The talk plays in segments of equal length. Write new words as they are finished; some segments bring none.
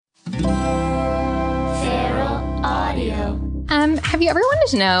Radio. Have you ever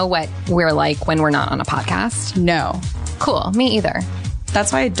wanted to know what we're like when we're not on a podcast? No. Cool. Me either.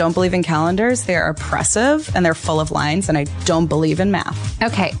 That's why I don't believe in calendars. They're oppressive and they're full of lines, and I don't believe in math.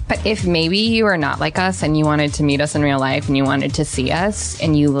 Okay, but if maybe you are not like us and you wanted to meet us in real life and you wanted to see us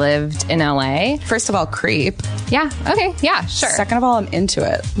and you lived in LA. First of all, creep. Yeah, okay, yeah, sure. Second of all, I'm into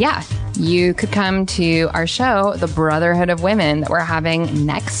it. Yeah, you could come to our show, The Brotherhood of Women, that we're having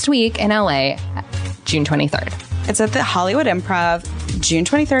next week in LA, June 23rd. It's at the Hollywood Improv, June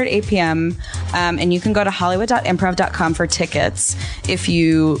 23rd, 8 p.m. And you can go to hollywood.improv.com for tickets if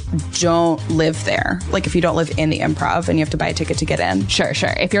you don't live there. Like if you don't live in the Improv and you have to buy a ticket to get in. Sure.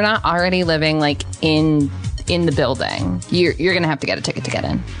 If you're not already living like in the building, you're going to have to get a ticket to get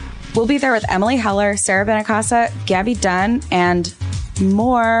in. We'll be there with Emily Heller, Sarah Benacasa, Gabby Dunn, and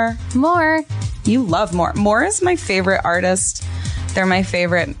more. You love More. More is my favorite artist. They're my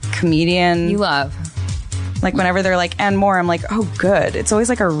favorite comedian. You love. Like whenever they're like, and more, I'm like, oh, good. It's always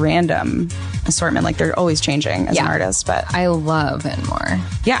like a random assortment. Like they're always changing as an artist. But I love and more.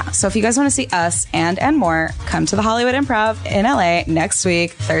 Yeah. So if you guys want to see us and more, come to the Hollywood Improv in LA next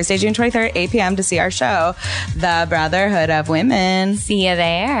week, Thursday, June 23rd, 8 p.m. to see our show, The Brotherhood of Women. See you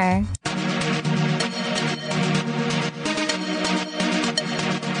there.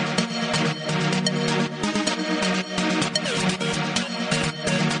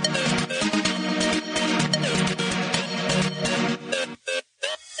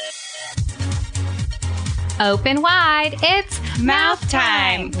 Open wide, it's Mouth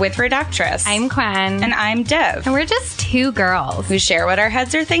Time with Reductress. I'm Quen. And I'm Dev. And we're just two girls who share what our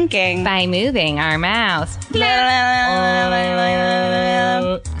heads are thinking by moving our mouths.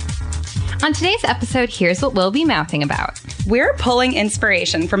 On today's episode, here's what we'll be mouthing about. We're pulling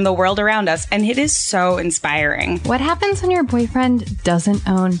inspiration from the world around us, and it is so inspiring. What happens when your boyfriend doesn't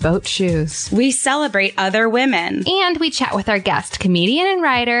own boat shoes? We celebrate other women. And we chat with our guest, comedian and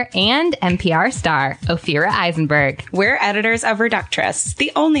writer, and NPR star, Ophira Eisenberg. We're editors of Reductress,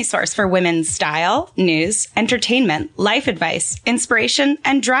 the only source for women's style, news, entertainment, life advice, inspiration,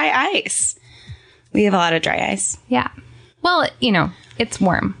 and dry ice. We have a lot of dry ice. Yeah. Well, you know, it's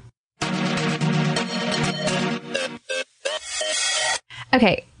warm.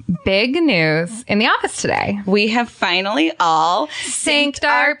 Okay, big news in the office today. We have finally all synced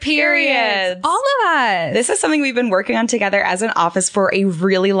our periods. All of us. This is something we've been working on together as an office for a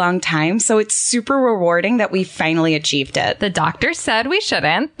really long time, so it's super rewarding that we finally achieved it. The doctor said we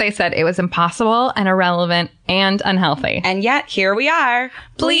shouldn't. They said it was impossible and irrelevant and unhealthy. And yet, here we are,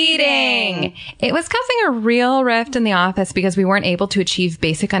 bleeding. It was causing a real rift in the office because we weren't able to achieve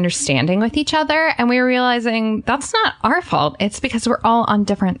basic understanding with each other. And we were realizing that's not our fault. It's because we're all on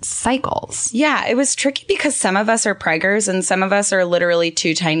different cycles. Yeah, it was tricky because some of us are preggers and some of us are literally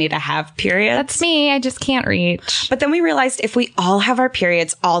too tiny to have periods. That's me. I just can't reach. But then we realized if we all have our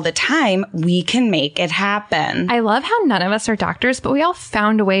periods all the time, we can make it happen. I love how none of us are doctors, but we all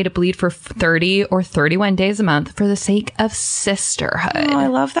found a way to bleed for 30 or 31 days a month for the sake of sisterhood. Oh, I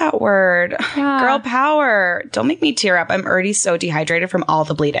love that word. Yeah. Girl power. Don't make me tear up. I'm already so dehydrated from all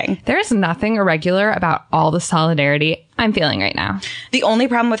the bleeding. There's nothing irregular about all the solidarity I'm feeling right now. The only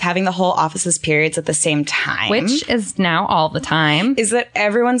problem with having the whole office's periods at the same time, which is now all the time, is that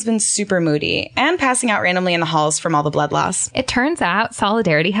everyone's been super moody and passing out randomly in the halls from all the blood loss. It turns out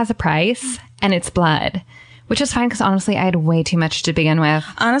solidarity has a price, and it's blood. Which is fine because honestly, I had way too much to begin with.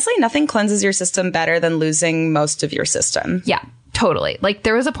 Honestly, nothing cleanses your system better than losing most of your system. Yeah, totally. Like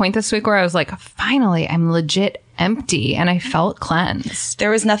there was a point this week where I was like, finally, I'm legit empty and I felt cleansed. There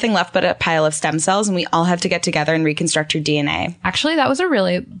was nothing left but a pile of stem cells and we all have to get together and reconstruct your DNA. Actually, that was a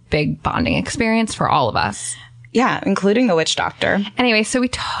really big bonding experience for all of us. Yeah, including the witch doctor. Anyway, so we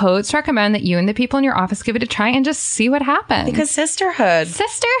totes recommend that you and the people in your office give it a try and just see what happens. Because sisterhood.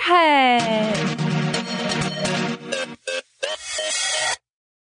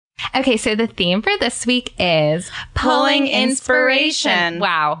 Okay, so the theme for this week is pulling inspiration.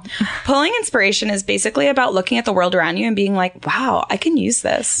 Wow. Pulling inspiration is basically about looking at the world around you and being like, wow, I can use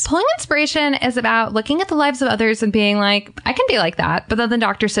this. Pulling inspiration is about looking at the lives of others and being like, I can be like that. But then the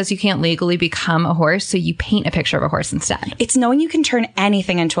doctor says you can't legally become a horse, so you paint a picture of a horse instead. It's knowing you can turn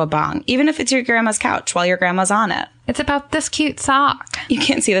anything into a bong, even if it's your grandma's couch while your grandma's on it. It's about this cute sock. You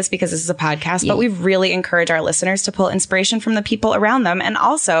can't see this because this is a podcast, but we really encourage our listeners to pull inspiration from the people around them and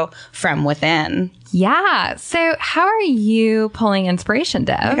also from within. Yeah. So how are you pulling inspiration,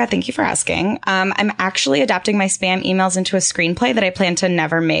 Dev? Oh my God, thank you for asking. I'm actually adapting my spam emails into a screenplay that I plan to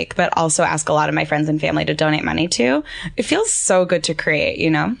never make, but also ask a lot of my friends and family to donate money to. It feels so good to create,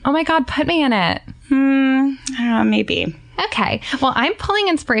 you know? Oh my God, put me in it. I don't know, maybe. Okay. Well, I'm pulling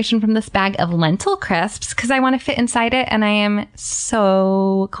inspiration from this bag of lentil crisps because I want to fit inside it, and I am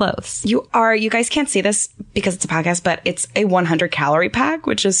so close. You are. You guys can't see this because it's a podcast, but it's a 100-calorie pack,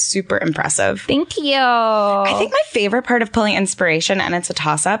 which is super impressive. Thank you. I think my favorite part of pulling inspiration, and it's a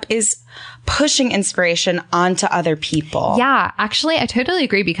toss-up, is pushing inspiration onto other people. Yeah, actually, I totally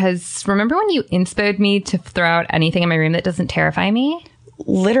agree because remember when you inspoed me to throw out anything in my room that doesn't terrify me?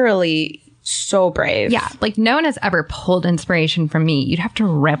 Literally so brave. Yeah, like no one has ever pulled inspiration from me. You'd have to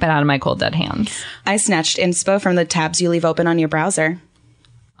rip it out of my cold, dead hands. I snatched inspo from the tabs you leave open on your browser.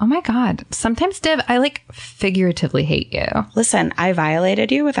 Oh my God. Sometimes, Div, I like figuratively hate you. Listen, I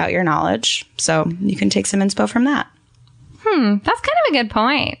violated you without your knowledge, so you can take some inspo from that. That's kind of a good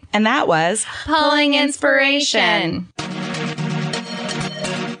point. And that was Pulling Inspiration.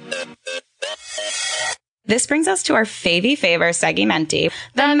 This brings us to our favy segmenti,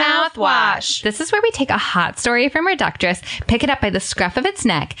 The mouthwash. This is where we take a hot story from Reductress, pick it up by the scruff of its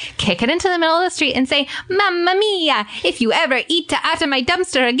neck, kick it into the middle of the street, and say, Mamma mia, if you ever eat out of my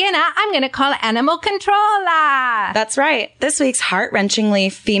dumpster again, I'm going to call animal controller. That's right. This week's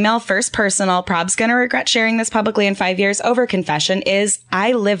heart-wrenchingly female first personal, Prob's going to regret sharing this publicly in 5 years over confession is,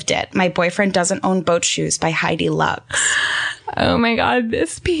 I lived it. My boyfriend doesn't own boat shoes by Heidi Lux. Oh my God,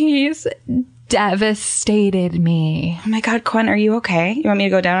 this piece devastated me. Oh my God, Quinn, are you okay? You want me to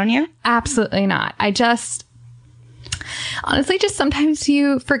go down on you? Absolutely not. Honestly, just sometimes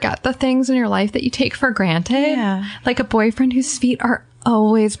you forget the things in your life that you take for granted. Yeah. Like a boyfriend whose feet are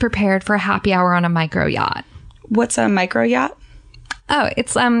always prepared for a happy hour on a micro yacht. What's a micro yacht? Oh,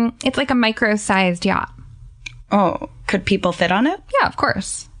 it's like a micro-sized yacht. Oh, could people fit on it? Yeah, of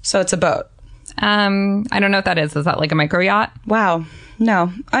course. So it's a boat. I don't know what that is. Is that like a micro yacht? Wow.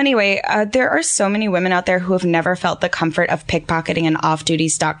 No. Anyway, there are so many women out there who have never felt the comfort of pickpocketing an off-duty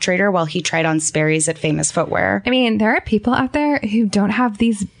stock trader while he tried on Sperry's at Famous Footwear. I mean, there are people out there who don't have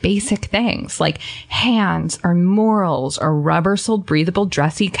these basic things like hands or morals or rubber-soled, breathable,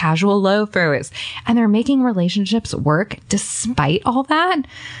 dressy, casual loafers. And they're making relationships work despite all that.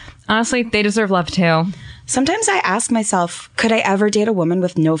 Honestly, they deserve love too. Sometimes I ask myself, could I ever date a woman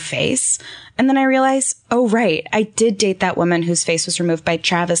with no face? And then I realize, oh, right, I did date that woman whose face was removed by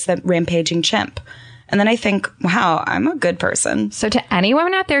Travis, the rampaging chimp. And then I think, wow, I'm a good person. So to any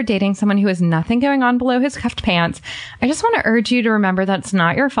woman out there dating someone who has nothing going on below his cuffed pants, I just want to urge you to remember that it's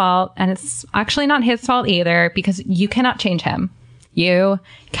not your fault. And it's actually not his fault either, because you cannot change him. You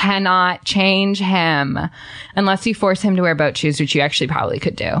cannot change him unless you force him to wear boat shoes, which you actually probably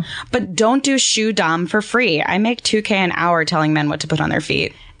could do. But don't do shoe dom for free. I make $2,000 an hour telling men what to put on their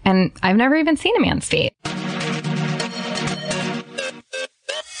feet. And I've never even seen a man's feet.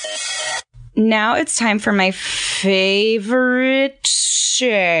 Now it's time for my favorite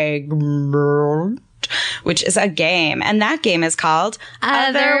segment, which is a game. And that game is called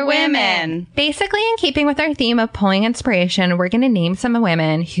Other Women. Basically, in keeping with our theme of pulling inspiration, we're going to name some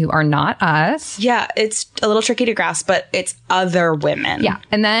women who are not us. Yeah, it's a little tricky to grasp, but it's other women. Yeah.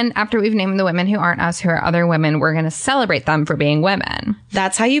 And then after we've named the women who aren't us, who are other women, we're going to celebrate them for being women.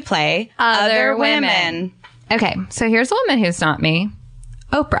 That's how you play Other Women. Okay, so here's a woman who's not me.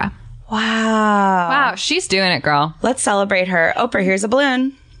 Oprah. Wow. Wow, she's doing it, girl. Let's celebrate her. Oprah, here's a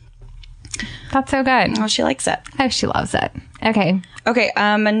balloon. That's so good. Oh, she likes it. Oh, she loves it. Okay. Okay,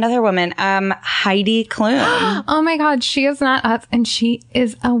 another woman, Heidi Klum. Oh my God, she is not us, and she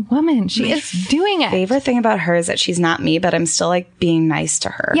is a woman. She is doing it. Favorite thing about her is that she's not me, but I'm still like being nice to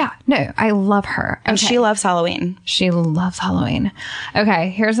her. Yeah, no, I love her. And she loves Halloween. She loves Halloween. Okay,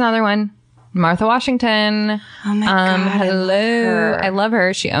 here's another one. Martha Washington. Oh my God. Hello. I love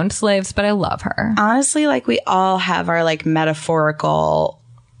her. She owned slaves, but I love her. Honestly, like we all have our like metaphorical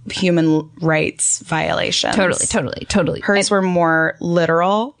human rights violations. Totally. Hers were more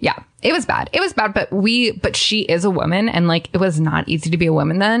literal. Yeah. It was bad. But she is a woman, and like it was not easy to be a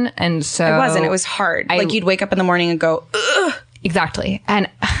woman then. And so it wasn't. It was hard. Like you'd wake up in the morning and go, ugh. Exactly. And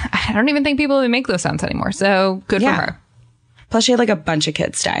I don't even think people even make those sounds anymore. So good for her. Plus she had like a bunch of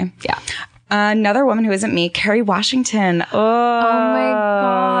kids die. Yeah. Another woman who isn't me, Kerry Washington. Oh my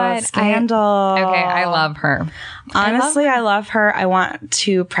God. Scandal. I love her. Honestly, I love her. I want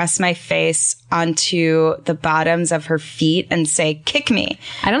to press my face onto the bottoms of her feet and say, kick me.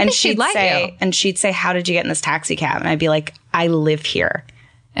 I don't think she'd let you. And she'd say, how did you get in this taxi cab? And I'd be like, I live here.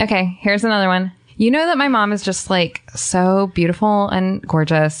 Okay, here's another one. You know that my mom is just like so beautiful and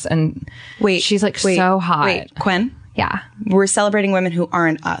gorgeous, and she's like so hot. Wait, Quinn? Yeah. We're celebrating women who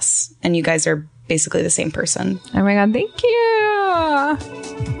aren't us, and you guys are basically the same person. Oh my God, thank you.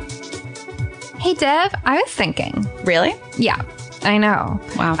 Hey, Dev, I was thinking. Really? Yeah. I know.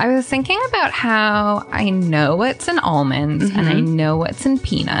 Wow. I was thinking about how I know what's in almonds and I know what's in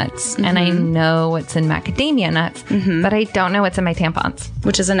peanuts and I know what's in macadamia nuts, but I don't know what's in my tampons.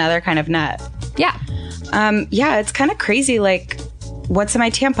 Which is another kind of nut. Yeah. Yeah, it's kind of crazy. Like, what's in my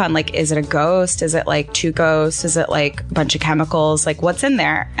tampon? Like, is it a ghost? Is it like 2 ghosts? Is it like a bunch of chemicals? Like, what's in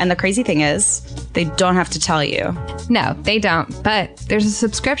there? And the crazy thing is, they don't have to tell you. No, they don't. But there's a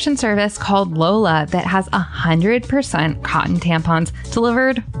subscription service called Lola that has 100% cotton tampons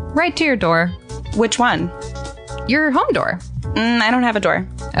delivered right to your door. Which one? Your home door. I don't have a door.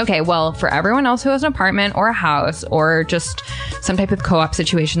 Okay, well, for everyone else who has an apartment or a house or just some type of co-op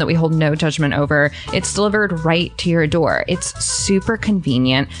situation that we hold no judgment over, it's delivered right to your door. It's super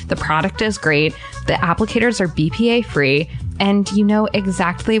convenient. The product is great. The applicators are BPA free. And you know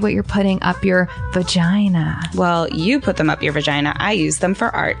exactly what you're putting up your vagina. Well, you put them up your vagina. I use them for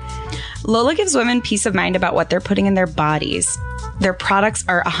art. Lola gives women peace of mind about what they're putting in their bodies. Their products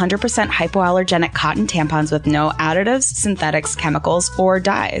are 100% hypoallergenic cotton tampons with no additives, synthetics, chemicals, or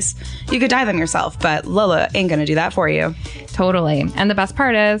dyes. You could dye them yourself, but Lola ain't gonna do that for you. Totally. And the best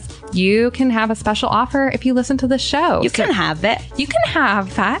part is, you can have a special offer if you listen to the show. You can have it. You can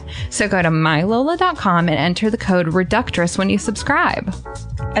have that. So go to mylola.com and enter the code Reductress when you subscribe.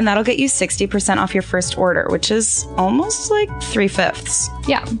 And that'll get you 60% off your first order, which is almost like 3/5.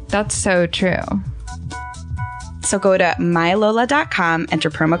 Yeah, that's so true. So go to mylola.com, enter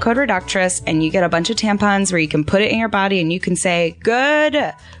promo code Reductress, and you get a bunch of tampons where you can put it in your body and you can say, good,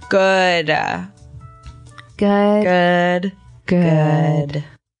 good, Good. good, good.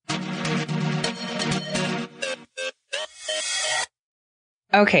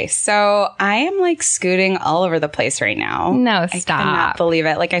 Okay, so I am like scooting all over the place right now. No, I stop. cannot believe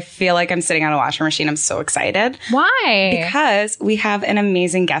it. Like, I feel like I'm sitting on a washing machine. I'm so excited. Why? Because we have an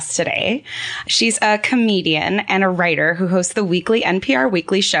amazing guest today. She's a comedian and a writer who hosts the weekly NPR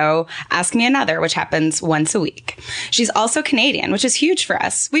weekly show, Ask Me Another, which happens once a week. She's also Canadian, which is huge for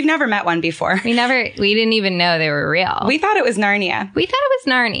us. We've never met one before. We didn't even know they were real. We thought it was Narnia. We thought it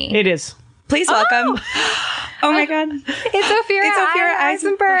was Narnie. It is. Please welcome. Oh my God. It's Ophira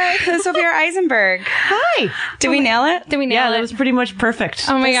Eisenberg. It's Ophira Eisenberg. Hi. Did we nail it? Did we nail Yeah, it? that was pretty much perfect.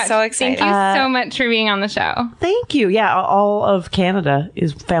 Oh my I'm God. so excited. Thank you so much for being on the show. Thank you. Yeah, all of Canada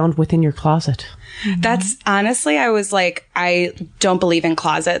is found within your closet. That's honestly, I was like, I don't believe in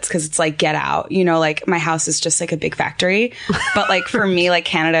closets because it's like, get out. You know, like my house is just like a big factory. But like for me, like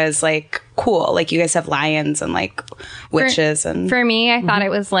Canada is like cool. Like you guys have lions and like witches and. For me, I thought it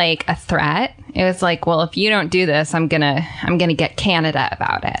was like a threat. It was like, well, if you don't do this, I'm gonna get Canada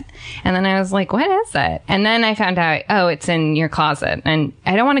about it. And then I was like, what is it? And then I found out, oh, it's in your closet. And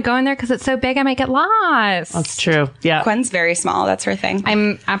I don't want to go in there because it's so big, I might get lost. That's true. Yeah. Gwen's very small. That's her thing.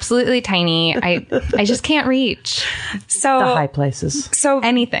 I'm absolutely tiny. I just can't reach So The high places. So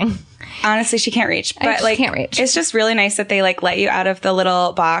anything. honestly, she can't reach. But just like, can't reach. It's just really nice that they like let you out of the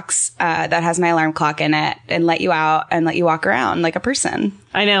little box that has my alarm clock in it and let you out and let you walk around like a person.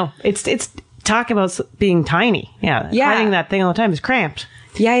 I know. It's talk about being tiny. Yeah. Yeah. Hiding that thing all the time is cramped.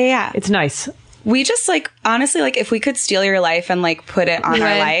 Yeah. It's nice. We just like, honestly, like if we could steal your life and like put it on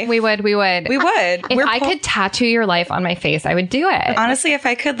our life. We would. We would. If I could tattoo your life on my face, I would do it. Honestly, if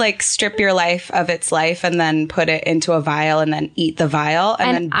I could like strip your life of its life and then put it into a vial and then eat the vial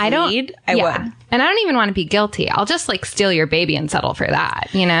and then bleed, I would. And I don't even want to be guilty. I'll just like steal your baby and settle for that,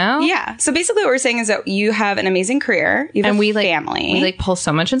 you know? Yeah. So basically what we're saying is that you have an amazing career. You have a family. We like pull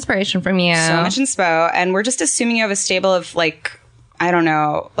so much inspiration from you. So much inspo. And we're just assuming you have a stable of like, I don't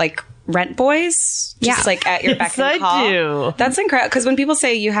know, like rent boys just like at your beck and call. I do. That's incredible. Because when people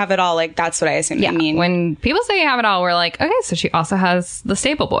say you have it all, like that's what I assume you mean. When people say you have it all, we're like, okay, so she also has the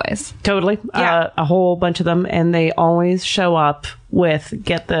stable boys. Totally. Yeah. A whole bunch of them. And they always show up with,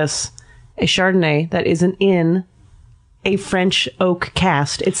 get this, a Chardonnay that isn't in a French oak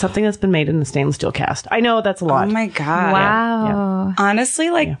cast. It's something that's been made in the stainless steel cast. I know that's a lot. Oh my God. Wow. Honestly,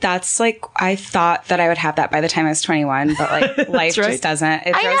 like that's like, I thought that I would have that by the time I was 21, but like life right. just doesn't.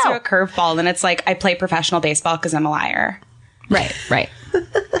 It throws you a curveball and it's like, I play professional baseball because I'm a liar. Right.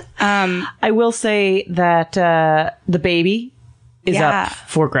 I will say that the baby is up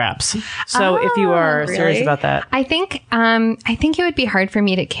for grabs. So if you are serious really? about that. I think it would be hard for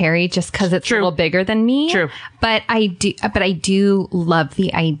me to carry just because it's a little bigger than me. True. But I do love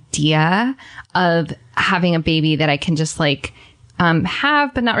the idea of having a baby that I can just like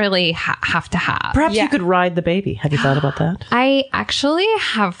have, but not really have to have. Perhaps you could ride the baby. Have you thought about that? I actually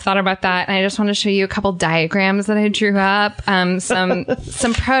have thought about that, and I just want to show you a couple diagrams that I drew up, some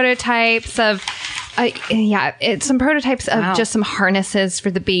prototypes of It's some prototypes of Wow. just some harnesses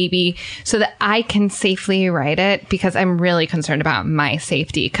for the baby so that I can safely ride it, because I'm really concerned about my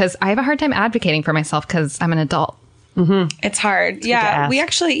safety, because I have a hard time advocating for myself because I'm an adult. It's hard. Yeah. ask. We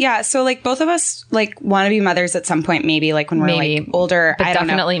actually, so like both of us like want to be mothers at some point, maybe like when we're like older. But I don't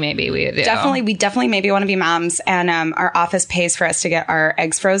know. definitely maybe we do. We definitely maybe want to be moms. And our office pays for us to get our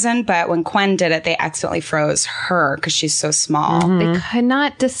eggs frozen. But when Gwen did it, they accidentally froze her because she's so small. They could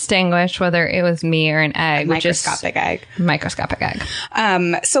not distinguish whether it was me or an egg. Microscopic egg. Microscopic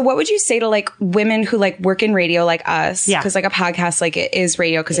egg. So what would you say to like women who like work in radio like us? Yeah. Because like a podcast, like it is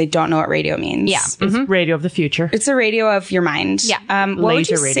radio because they don't know what radio means. Yeah. It's radio of the future. It's a radio of your mind. Yeah. What would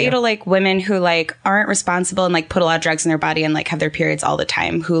you Laser say radio. to like women who like aren't responsible and like put a lot of drugs in their body and like have their periods all the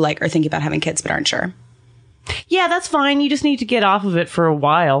time, who like are thinking about having kids but aren't sure? Yeah, that's fine. You just need to get off of it for a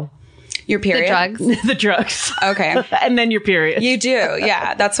while. Your period? The drugs. The drugs. Okay. And then your period. You do.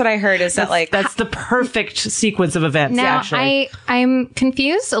 Yeah. That's what I heard is that like That's the perfect sequence of events, Now, actually. I'm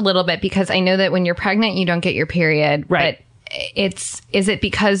confused a little bit because I know that when you're pregnant, you don't get your period. Right. But is it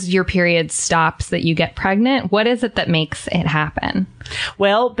because your period stops that you get pregnant? What is it that makes it happen?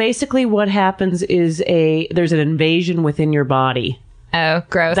 Well, basically what happens is there's an invasion within your body. Oh,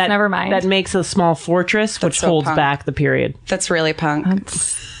 gross. Never mind. That makes a small fortress, which so holds punk. back the period. that's really punk.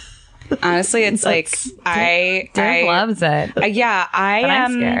 Honestly, it's like Dave loves it. yeah,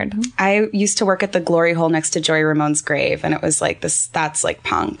 I'm scared. I used to work at the glory hole next to Joey Ramone's grave, and it was like this. That's like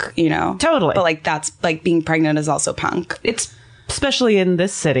punk, you know. Totally. But like that's like being pregnant is also punk. It's especially in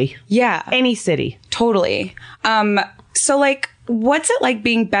this city. Yeah, Any city. totally. So like, what's it like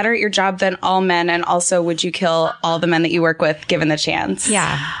being better at your job than all men? And also, would you kill all the men that you work with given the chance?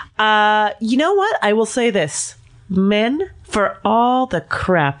 Yeah. You know what? I will say this. Men, for all the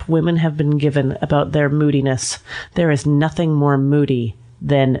crap women have been given about their moodiness, there is nothing more moody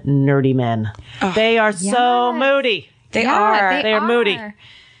than nerdy men. They are so moody. They Yeah, are. They are moody.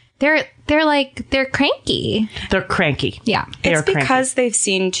 They're cranky. They're cranky. Yeah. They It's are cranky. because they've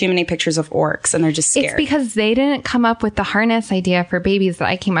seen too many pictures of orcs and they're just scared. It's because they didn't come up with the harness idea for babies that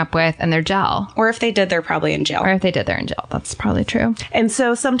I came up with, and they're gel. or if they did, they're probably in jail. Or if they did, they're in jail. That's probably true. And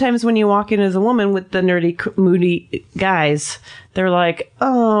so sometimes when you walk in as a woman with the nerdy, moody guys, they're like,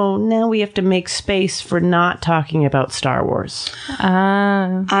 oh, now we have to make space for not talking about Star Wars.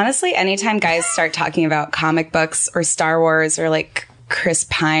 Honestly, anytime guys start talking about comic books or Star Wars or like Chris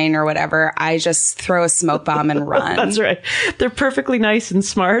Pine or whatever, I just throw a smoke bomb and run. That's right. They're perfectly nice and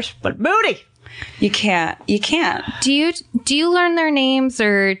smart, but moody. You can't. Do you learn their names,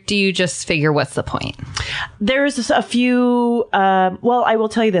 or do you just figure what's the point? There's a few, well, I will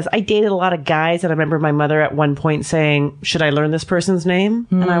tell you this. I dated a lot of guys, and I remember my mother at one point saying, should I learn this person's name?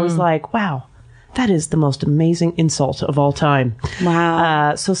 And I was like, wow, that is the most amazing insult of all time.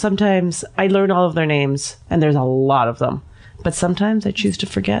 Wow. So sometimes I learn all of their names, and there's a lot of them. But sometimes I choose to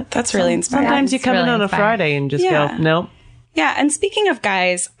forget. That's really inspiring. Sometimes you It's come in really on a inspiring. Friday and just Yeah. go, nope. Yeah. And speaking of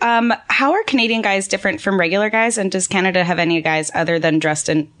guys, how are Canadian guys different from regular guys? And does Canada have any guys other than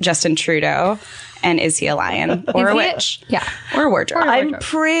Justin Trudeau? And is he a lion or a Is he a- witch? Yeah. Or a wardrobe? I'm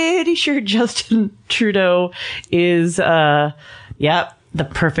pretty sure Justin Trudeau is, the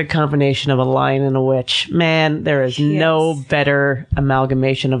perfect combination of a lion and a witch. Man, there is no better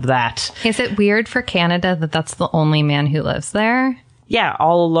amalgamation of that. Is it weird for Canada that that's the only man who lives there? Yeah,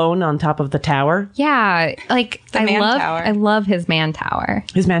 all alone on top of the tower. Yeah, like The man tower. I love his man tower.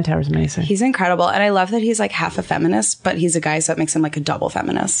 His man tower is amazing. He's incredible. And I love that he's like half a feminist, but he's a guy, so it makes him like a double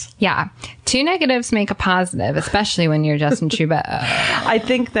feminist. Yeah, two negatives make a positive, especially when you're Justin Trudeau. I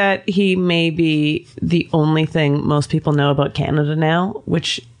think that he may be the only thing most people know about Canada now,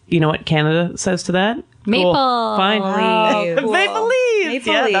 which, you know what Canada says to that? Maple Fine. Oh, cool. Maple leaves.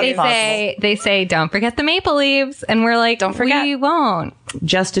 Maple Yeah, leaves. that's They possible. they say don't forget the maple leaves, and we're like, Don't forget. we won't.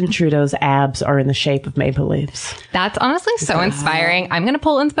 Justin Trudeau's abs are in the shape of maple leaves. That's honestly so inspiring. I'm gonna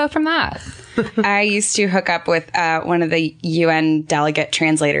pull inspo from that. I used to hook up with one of the UN delegate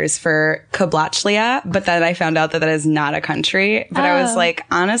translators for Kablachlia, but then I found out that is not a country. But I was like,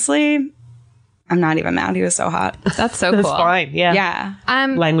 honestly, I'm not even mad. He was so hot. That's so cool. That's fine. Yeah. Yeah,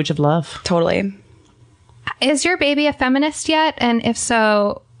 Language of love. totally. Is your baby a feminist yet? And if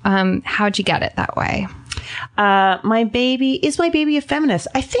so, how'd you get it that way? Is my baby a feminist?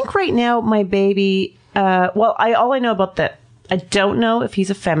 I think right now my baby, all I know about that, I don't know if he's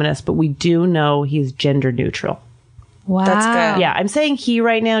a feminist, but we do know he's gender neutral. Wow, That's good. Yeah, I'm saying he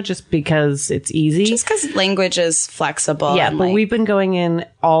right now just because it's easy. Just because language is flexible. yeah, and but like, we've been going in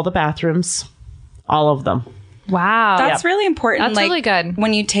all the bathrooms, all of them. Wow. That's really important. That's like, really good.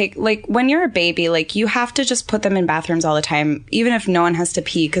 When you take, like, when you're a baby, like, you have to just put them in bathrooms all the time, even if no one has to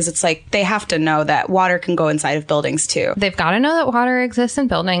pee, because it's like they have to know that water can go inside of buildings too. They've got to know that water exists in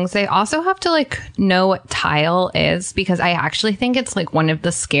buildings. They also have to like know what tile is, because I actually think it's like one of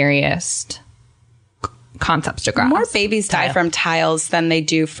the scariest concepts to grasp. More babies die from tiles than they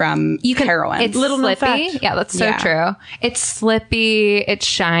do from heroin. It's Little known slippy. fact. Yeah, that's so true. It's slippy. It's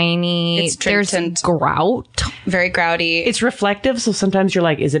shiny. It's There's dripped grout. very grouty. It's reflective, so sometimes you're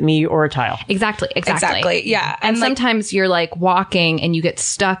like, is it me or a tile? Exactly. Yeah. And like, sometimes you're like walking and you get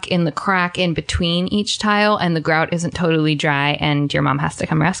stuck in the crack in between each tile, and the grout isn't totally dry, and your mom has to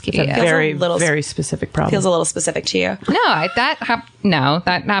come rescue you. Very, little- very specific problem. feels a little specific to you. No,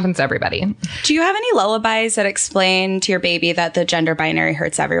 that happens to everybody. Do you have any lullabies that explain to your baby that the gender binary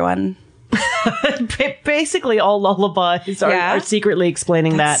hurts everyone? Basically, all lullabies are secretly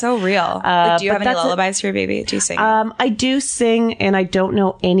explaining That's that. so real. Like, do you but have any that's lullabies for your baby? Do you sing? I do sing, and I don't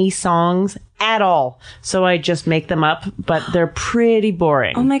know any songs at all, so I just make them up, but they're pretty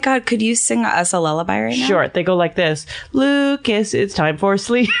boring. Oh my God, could you sing us a lullaby right now? Sure, they go like this. Lucas, it's time for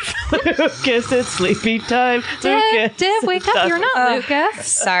sleep. Lucas, it's sleepy time. Lucas, Div, wake up. You're not Lucas.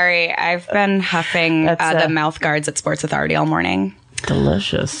 Sorry, I've been huffing the mouth guards at Sports Authority all morning.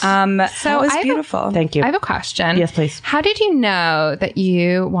 delicious. So it was beautiful. Thank you. I have a question. Yes, please. How did you know that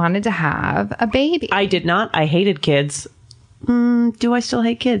you wanted to have a baby? I did not. I hated kids. Do I still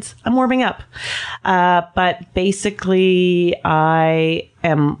hate kids? I'm warming up. But basically, I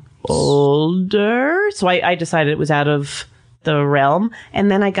am older. So I decided it was out of the realm. And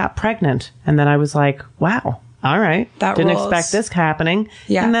then I got pregnant. And then I was like, wow, all right. That Didn't rules. expect this happening.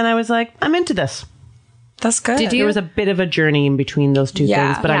 Yeah. And then I was like, I'm into this. That's good. Did you- There was a bit of a journey in between those two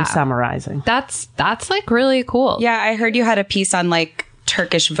Yeah. things, but Yeah. I'm summarizing. That's like really cool. Yeah, I heard you had a piece on like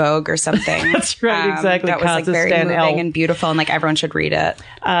Turkish Vogue or something. That's right, exactly. That was like very Kazakhstan moving L. and beautiful, and like everyone should read it.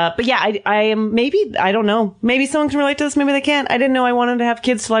 But yeah, I am maybe, I don't know. Maybe someone can relate to this. Maybe they can't. I didn't know I wanted to have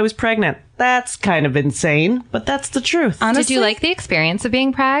kids till I was pregnant. That's kind of insane, but that's the truth. Honestly, Did you like the experience of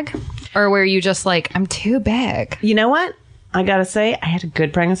being preg? Or were you just like, I'm too big? You know what? I gotta say, I had a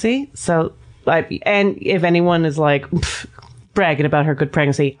good pregnancy. So, and if anyone is like bragging about her good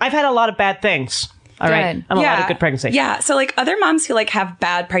pregnancy, I've had a lot of bad things. All right, Good. I'm a lot of good pregnancy. Yeah. So like other moms who like have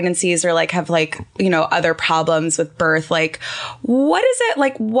bad pregnancies or like have like, you know, other problems with birth, like what is it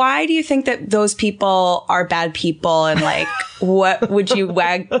like? Why do you think that those people are bad people? And like, what would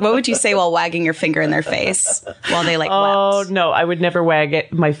you say while wagging your finger in their face while they like Oh wept? no, I would never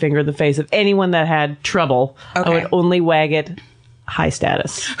wag my finger in the face of anyone that had trouble. Okay. I would only wag it high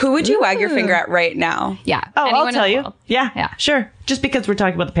status. Who would you wag your finger at right now? Yeah. Oh, Anyone I'll in tell the you. world. Yeah, Yeah. sure. Just because we're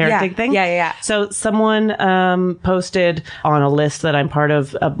talking about the parenting Yeah. thing. Yeah. So someone posted on a list that I'm part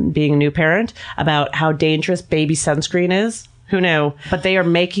of being a new parent about how dangerous baby sunscreen is. Who knew? But they are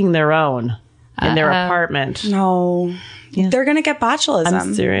making their own in their apartment. No. They're going to get botulism.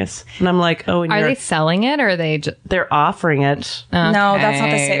 I'm serious. And I'm like, oh, and Are they selling it or are they just... they're offering it. No, that's not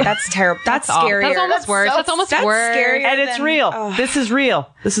the same. That's terrible. That's scarier. That's almost worse. That's almost That's worse. scarier. And it's than- real. This is real.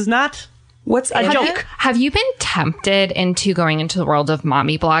 This is not What's a in joke. it? Have you been tempted into going into the world of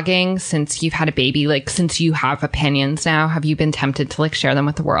mommy blogging since you've had a baby? Like, since you have opinions now, have you been tempted to like share them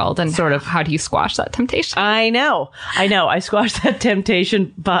with the world? And Sort of. How do you squash that temptation? I know. I squashed that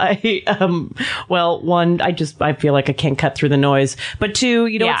temptation by, well, one, I feel like I can't cut through the noise. But two,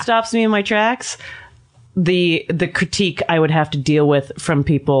 you know Yeah. what stops me in my tracks? The critique I would have to deal with from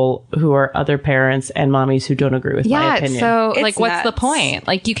people who are other parents and mommies who don't agree with my opinion. So It's like, what's the nuts. point?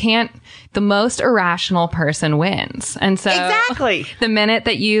 Like, you can't, the most irrational person wins. And so Exactly. the minute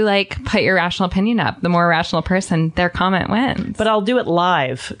that you like put your rational opinion up, the more rational person, their comment wins. But I'll do it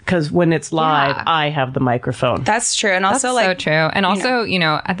live because when it's live, Yeah. I have the microphone. That's true. And That's also, so like, true. And also, you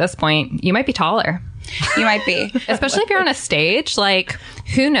know, at this point, you might be taller. you might be. Especially if you're on a stage, like,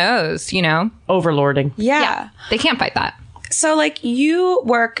 who knows, you know? Overlording. Yeah. They can't fight that. So, like, you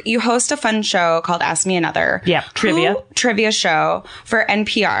host a fun show called Ask Me Another. Yeah, trivia. Trivia show for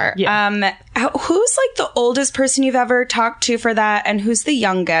NPR. Yeah. Who's, like, the oldest person you've ever talked to for that? And who's the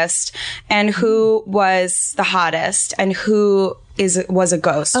youngest? And who was the hottest? And who was a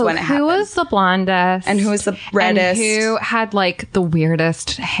ghost when it who happened? was the blondest? And who was the reddest? And who had, like, the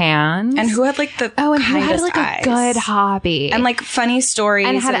weirdest hands? And who had, like, the Oh, and who had, kindest like, eyes? a good hobby? And, like, funny stories.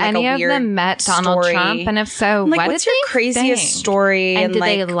 And had like, any a of weird them met Donald story. Trump? And if so, Like, what what's did your they craziest think? story? And did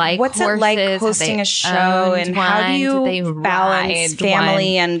they like what's horses? it like Have hosting they a show? owned And how do one? you Did they balance ride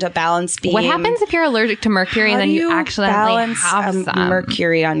family one? and a balance beam? What happens if you're allergic to mercury How and then do you accidentally balance have some?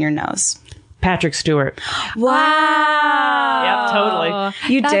 mercury on your nose? Patrick Stewart. Wow. Yep,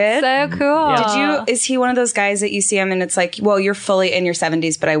 totally. You did? So cool. Did you? Is he one of those guys that you see him and it's like, well, you're fully in your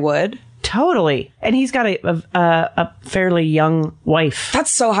 70s, but I would? Totally. And he's got a fairly young wife.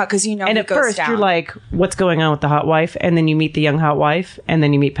 That's so hot because And he at goes first down. you're like, what's going on with the hot wife? And then you meet the young hot wife, and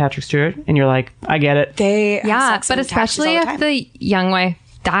then you meet Patrick Stewart, and you're like, I get it. They have Yeah, sex but in taxis especially all if time. the young wife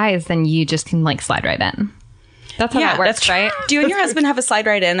dies, then you just can like slide right in. That's how that works, that's right? Do you and your husband have a slide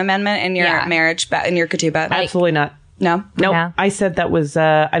right in amendment in your Yeah. marriage, in your ketubah? Absolutely not. No? Nope. Yeah. I said that was,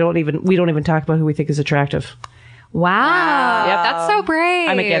 we don't even talk about who we think is attractive. Wow. Yep. That's so brave.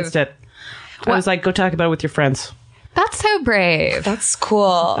 I'm against it. I was like, go talk about it with your friends. That's so brave. That's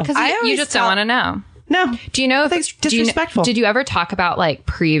cool. Because I you always just don't want to know. No. Do you know if That's do you kn- disrespectful. did you ever talk about like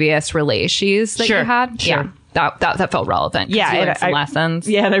previous relations that Sure, you had? sure. Yeah. That felt relevant. 'cause Yeah, you and learned some lessons.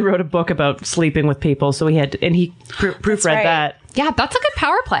 Yeah, and I wrote a book about sleeping with people, so he had to, and he proofread right. that. Yeah, that's a good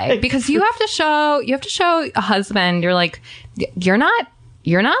power play because you have to show a husband you're like you're not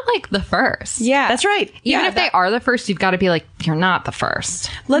like the first. Yeah. That's right. Even Yeah, if they are the first, you've got to be like you're not the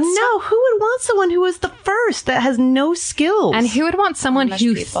first. Let's No, who would want someone who is the first that has no skills? And who would want someone much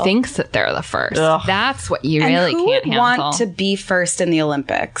who people. thinks that they're the first? Ugh. That's what you And really who can't would handle. want to be first in the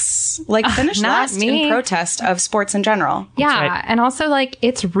Olympics? Like finish not last me. in protest of sports in general. Yeah, right. and also like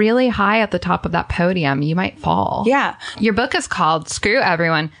it's really high at the top of that podium. You might fall. Yeah. Your book is called Screw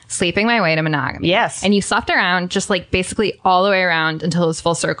Everyone, Sleeping My Way to Monogamy. Yes. And you slept around just like basically all the way around until it was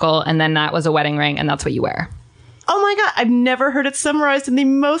full circle, and then that was a wedding ring, and that's what you wear. Oh my God, I've never heard it summarized in the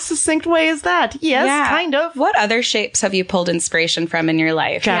most succinct way as that. Yes, Yeah. kind of. What other shapes have you pulled inspiration from in your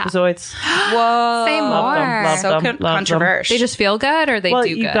life? Trapezoids. Whoa. Say more. love So them, love them. controversial. They just feel good, or they Well, do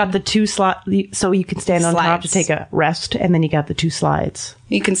you've good. got the two so you can stand on top to Slides. take a rest, and then you got the two slides.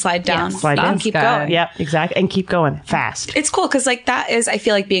 You can slide down. Slide you down. can keep That's good. going. Yep, exactly. And keep going fast. It's cool because like that is, I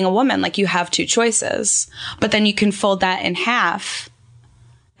feel like being a woman, like you have two choices, but then you can fold that in half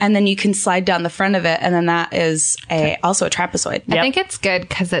and then you can slide down the front of it. And then that is also a trapezoid. I think it's good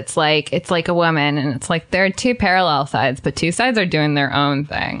because it's like a woman, and it's like there are two parallel sides, but two sides are doing their own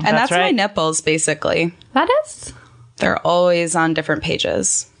thing. And that's my right. nipples, basically. That is, They're always on different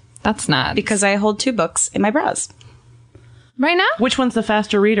pages that's not because I hold two books in my bras. right now. Which one's the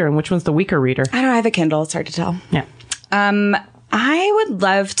faster reader and which one's the weaker reader? I don't have a Kindle. It's hard to tell. Yeah. I would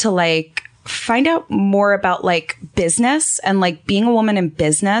love to like find out more about like business and like being a woman in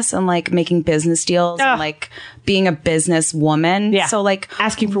business and like making business deals and like being a business woman. Yeah. So like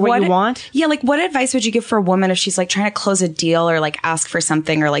Asking for what you want? Yeah. Like what advice would you give for a woman if she's like trying to close a deal or like ask for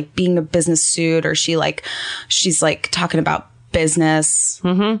something or like being a business suit or she's like talking about business.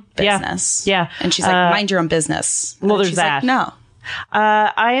 Business. Yeah. And she's like, mind your own business. well, And there's she's that. Like, no.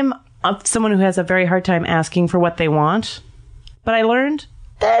 I am someone who has a very hard time asking for what they want, but I learned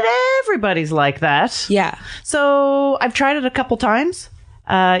that everybody's like that. Yeah. So I've tried it a couple times.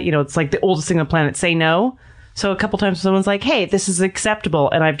 It's like the oldest thing on the planet, say no. So a couple times someone's like, hey, this is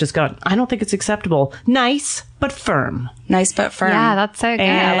acceptable. And I've just gone, I don't think it's acceptable. Nice, but firm. Nice but firm. Yeah, that's so good.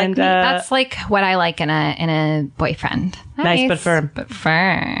 And, that's like what I like in a boyfriend. Nice but firm. But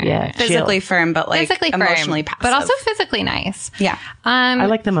firm. Yeah. physically firm, but like Physically firm, emotionally passive. but also physically nice. yeah. I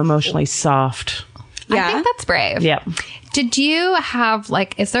like them emotionally soft. Yeah. I think that's brave. Yeah. Did you have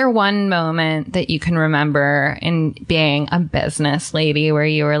is there one moment that you can remember in being a business lady where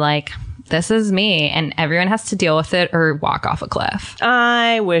you were like, this is me and everyone has to deal with it or walk off a cliff?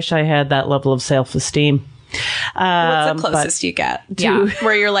 I wish I had that level of self-esteem. What's the closest you get to Yeah.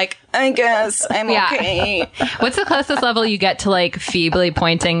 where you're like, I guess I'm Yeah. okay. What's the closest level you get to like feebly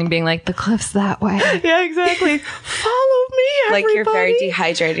pointing and being like, the cliff's that way? Yeah, exactly. Follow me, everybody. Like you're very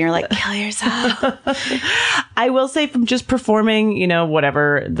dehydrated and you're like, kill yourself. I will say from just performing,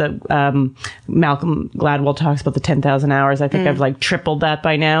 whatever the Malcolm Gladwell talks about the 10,000 hours. I think I've like tripled that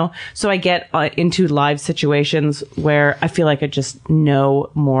by now. So I get into live situations where I feel like I just know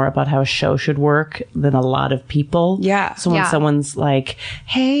more about how a show should work than a lot of people. Yeah. So when Yeah. someone's like,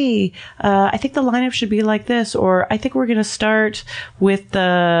 hey, I think the lineup should be like this, or I think we're going to start with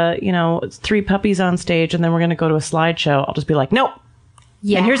the, 3 puppies on stage and then we're going to go to a slideshow. I'll just be like, nope.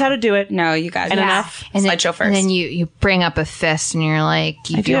 Yeah. And here's how to do it. No, you got it. enough. And then, Slideshow first. And then you bring up a fist and you're like,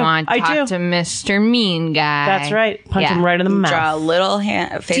 you do. want to I talk do. to Mr. Mean Guy. That's right. Punch Yeah. him right in the mouth. Draw a little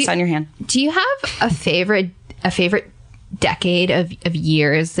face on your hand. Do you have a favorite decade of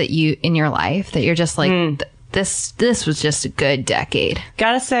years that you in your life that you're just like this was just a good decade?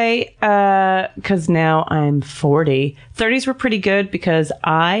 Gotta say, because now I'm 40. 30s were pretty good because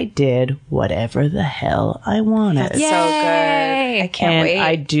I did whatever the hell I wanted. That's so good. I can't and wait.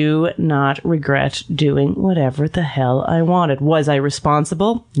 I do not regret doing whatever the hell I wanted. Was I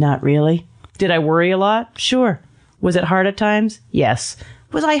responsible? Not really. Did I worry a lot? Sure. Was it hard at times? Yes.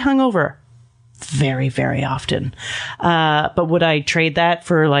 Was I hungover? Very, very often. But would I trade that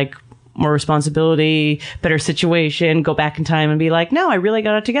for like more responsibility, better situation, go back in time and be like, no, I really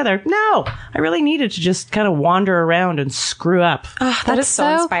got it together. No, I really needed to just kind of wander around and screw up. Oh, that is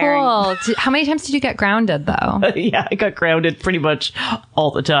so inspiring. Cool. How many times did you get grounded though? Yeah, I got grounded pretty much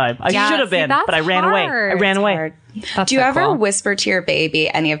all the time. I should have been, but I ran away. I ran away. Do you ever whisper to your baby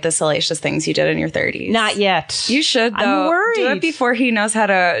any of the salacious things you did in your 30s? Not yet. You should, though. I'm worried. Do it before he knows how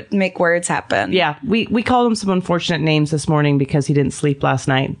to make words happen. Yeah, we called him some unfortunate names this morning because he didn't sleep last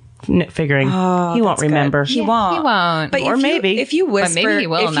night. Figuring he won't remember. He won't. He won't. But or maybe if you whisper, maybe he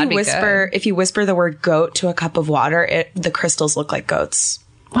will, if you whisper the word goat to a cup of water, the crystals look like goats.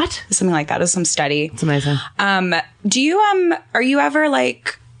 What? Something like that. Is some study. It's amazing. Do you ever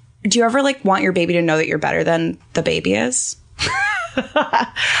want your baby to know that you're better than the baby is?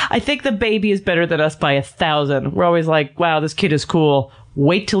 I think the baby is better than us by 1,000. We're always like, wow, this kid is cool.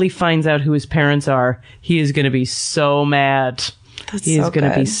 Wait till he finds out who his parents are. He is going to be so mad. He's going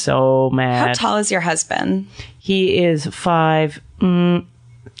to be so mad. How tall is your husband? He is 5'8".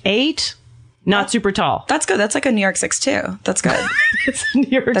 Not super tall. That's good. That's like a New York 6'2". That's good. It's New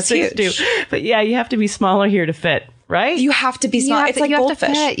York 6'2". But yeah, you have to be smaller here to fit, right? You have to be small. It's like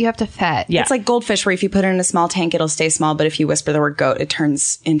goldfish. You have to fit. Yeah. It's like goldfish where if you put it in a small tank, it'll stay small. But if you whisper the word goat, it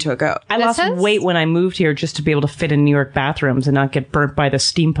turns into a goat. I lost weight when I moved here just to be able to fit in New York bathrooms and not get burnt by the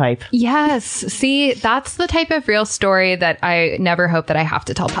steam pipe. Yes. See, that's the type of real story that I never hope that I have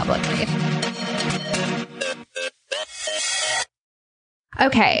to tell publicly.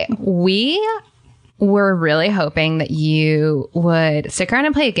 Okay, we were really hoping that you would stick around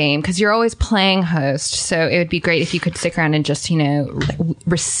and play a game because you're always playing host. So it would be great if you could stick around and just,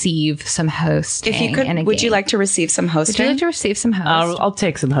 receive some hosting. If you could, would you like to receive some hosting? Would you like to receive some host? I'll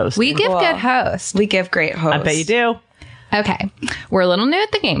take some hosting. We give good host. We give great host. I bet you do. Okay, we're a little new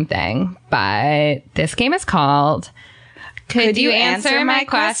at the game thing, but this game is called Could You Answer My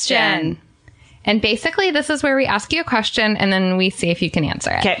Question? And basically, this is where we ask you a question and then we see if you can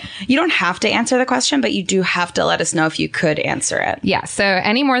answer it. Okay. You don't have to answer the question, but you do have to let us know if you could answer it. Yeah. So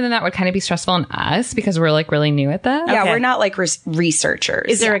any more than that would kind of be stressful on us because we're like really new at this. Yeah, we're not like researchers.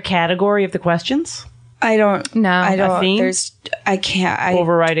 Is there a category of the questions? I don't. No. I don't. A theme? I can't.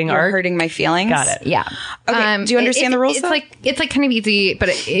 Overriding you're art? Hurting my feelings. Got it. Yeah. Okay. Do you understand the rules? It's like kind of easy,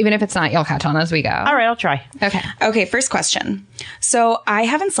 but even if it's not, you'll catch on as we go. All right, I'll try. Okay. Okay, first question. So I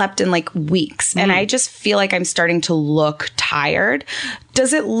haven't slept in like weeks and I just feel like I'm starting to look tired.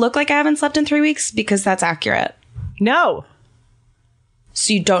 Does it look like I haven't slept in 3 weeks? Because that's accurate. No.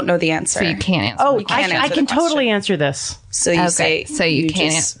 So you don't know the answer. So you can't answer. Oh, the question. I can totally answer this. So you say. So you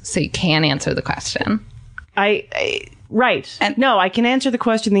can answer the question. Right. And no, I can answer the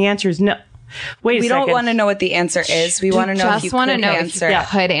question. The answer is no. Wait a second. We don't want to know what the answer is. We want to know if you could answer it.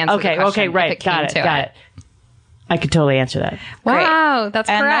 Could answer the question. Okay, right. Got it. I could totally answer that. Wow, that's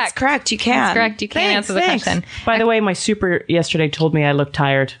correct. And that's correct. You can. That's correct. You can answer the question. By the way, my super yesterday told me I looked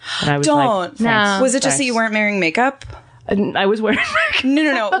tired. And I was don't. No. Was it just that you weren't wearing makeup? I was wearing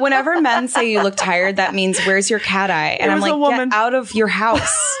No. Whenever men say you look tired, that means where's your cat eye? And I'm like, get out of your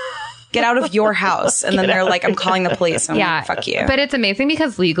house. Get out of your house. And then they're like, I'm calling the police. I'm like, fuck you. But it's amazing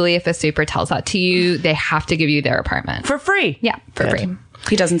because legally, if a super tells that to you, they have to give you their apartment. for free. Yeah, for free.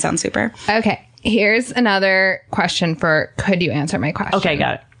 He doesn't sound super. Okay. Here's another question for could you answer my question? Okay,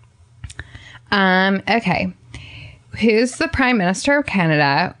 got it. Okay. Who's the Prime Minister of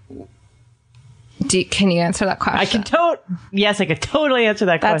Canada? Can you answer that question? Yes, I could totally answer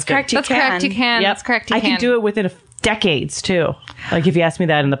that That's question. correct. You That's can. correct. You can. Yep. That's correct. You I can. can do it within decades too. Like if you asked me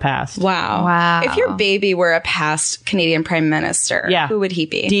that in the past. Wow. If your baby were a past Canadian Prime Minister, who would he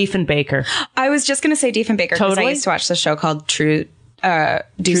be? Diefenbaker. I was just going to say Diefenbaker because Totally? I used to watch the show called Due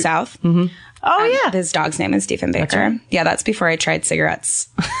South. Mm-hmm. Oh, yeah. His dog's name is Diefenbaker. Right. Yeah, that's before I tried cigarettes.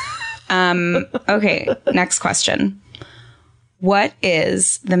 Okay, next question. What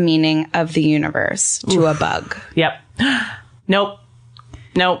is the meaning of the universe to a bug? Yep. Nope.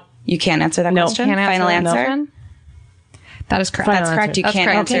 You can't answer that question? Can't Final answer answer? no. That is correct. That's correct. You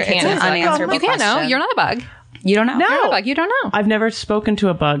can't answer. It's an unanswerable You can't know. question. You're not a bug. You don't know? No. You're not a bug. You don't know. I've never spoken to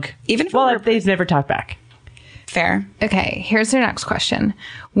a bug. Even if they've never talked back. Fair. Okay, here's your next question.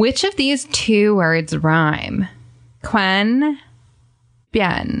 Which of these two words rhyme? Quen,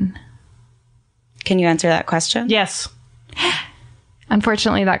 bien. Can you answer that question? Yes.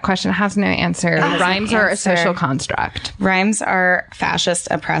 Unfortunately, that question has no answer. Rhymes are a answer. social construct. Rhymes are fascist,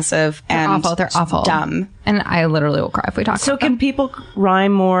 oppressive, and Awful. They're awful. dumb. And I literally will cry if we talk So about can them. people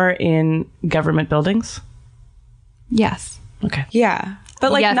rhyme more in government buildings? Yes. Okay. Yeah.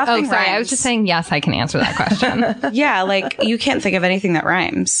 But like yes. nothing Oh, sorry. rhymes. I was just saying yes, I can answer that question. Yeah, like you can't think of anything that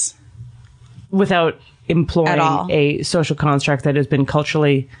rhymes. Without employing At all. a social construct that has been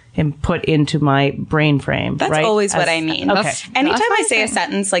culturally put into my brain frame. That's right? always what I mean. Okay. Anytime That's I what say I a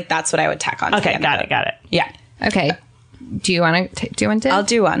sentence, like that's what I would tack on. Okay, got it. Yeah. Okay. Do you want to? I'll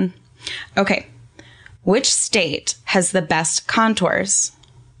do one. Okay. Which state has the best contours?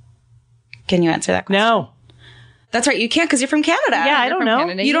 Can you answer that question? No. That's right. You can't because you're from Canada. Yeah, I don't know.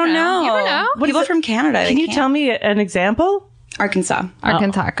 Canada. You don't know. You don't know. People from Canada. Can you tell me an example? Arkansas.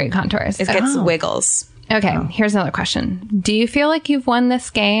 Arkansas, great contours. It gets wiggles. Okay, here's another question. Do you feel like you've won this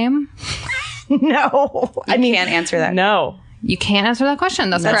game? No. I can't answer that. No. You can't answer that question.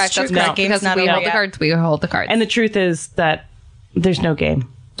 That's correct. true, That's 'cause correct. the game's Because not we over hold the yet. cards. We hold the cards. And the truth is that there's no game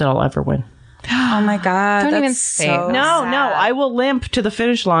that I'll ever win. Oh my God. Don't that's even say so that. No, sad. I will limp to the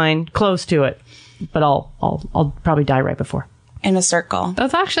finish line, close to it, but I'll probably die right before. In a circle.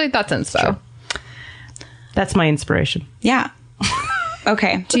 that's inspo. That's my inspiration. Yeah.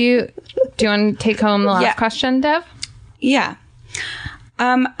 Okay. Do you want to take home the last Yeah. question, Dev? Yeah.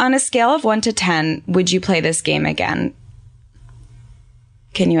 On a scale of 1 to 10, would you play this game again?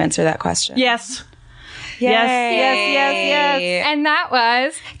 Can you answer that question? Yes. Yes. And that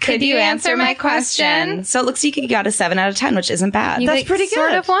was, Could you answer my question? So it looks like you got a 7 out of 10, which isn't bad. That's pretty good.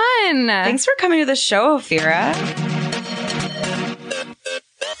 Sort of won. Thanks for coming to the show, Ophira.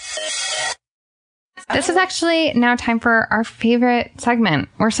 This is actually now time for our favorite segment.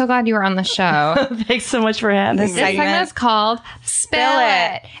 We're so glad you were on the show. Thanks so much for having me. This segment is called Spill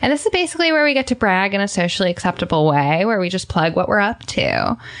It. And this is basically where we get to brag in a socially acceptable way, where we just plug what we're up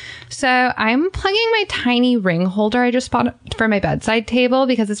to. So I'm plugging my tiny ring holder I just bought for my bedside table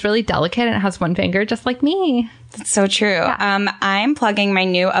because it's really delicate and it has one finger just like me. That's so true. I'm plugging my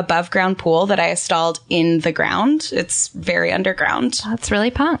new above ground pool that I installed in the ground. It's very underground. That's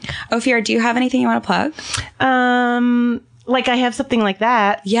really punk. Ophira, do you have anything you want to plug? Like I have something like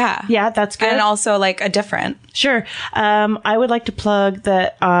that. Yeah. Yeah, that's good. And also like a different. Sure. I would like to plug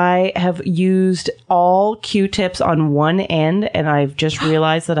that I have used all Q-tips on one end, and I've just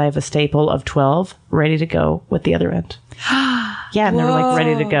realized that I have a staple of 12 ready to go with the other end. Yeah, and they're like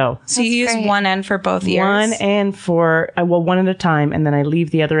ready to go. So you use one end for both ears? One end for, one at a time, and then I leave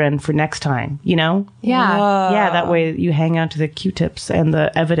the other end for next time, you know? Yeah. Yeah, that way you hang on to the Q-tips and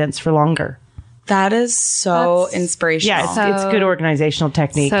the evidence for longer. That is so That's- inspirational. Yeah, it's good organizational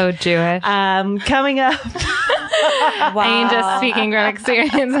technique. So Jewish. Coming up. I mean, just speaking from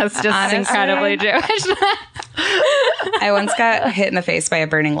experience, that's just Honestly. incredibly Jewish. I once got hit in the face by a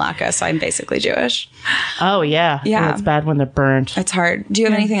burning laka, so I'm basically Jewish. Oh, yeah. Yeah. And it's bad when they're burnt. It's hard. Do you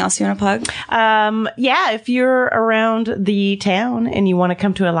have anything else you want to plug? Yeah, if you're around the town and you want to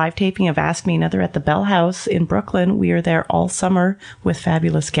come to a live taping of Ask Me Another at the Bell House in Brooklyn, we are there all summer with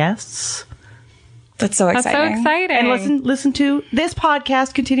fabulous guests. That's so That's exciting. so exciting. And listen to this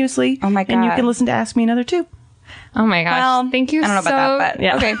podcast continuously. Oh my And you God. can listen to Ask Me Another too. Oh my gosh. Well, Thank you I don't know so about that, but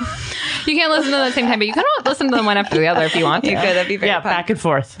Yeah. okay. You can't listen to them at the same time, but you can listen to them one after the other if you want to. You could. That'd be very Yeah, fun. back and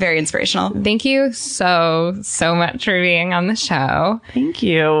forth. Very inspirational. Thank you so much for being on the show. Thank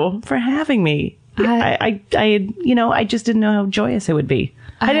you for having me. I just didn't know how joyous it would be.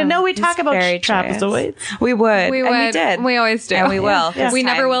 I didn't know we'd talk about very trapezoids. We would. We And would. we did. We always do. And we will. this We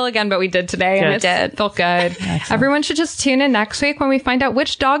never time. will again, but we did today. And Good. it felt good. Everyone should just tune in next week when we find out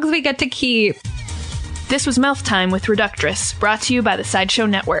which dogs we get to keep. This was Mouth Time with Reductress, brought to you by the Sideshow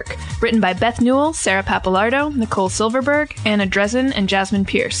Network. Written by Beth Newell, Sarah Papalardo, Nicole Silverberg, Anna Dresden, and Jasmine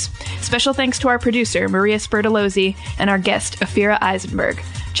Pierce. Special thanks to our producer, Maria Spertolozzi, and our guest, Ophira Eisenberg.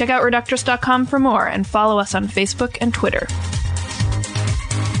 Check out Reductress.com for more and follow us on Facebook and Twitter.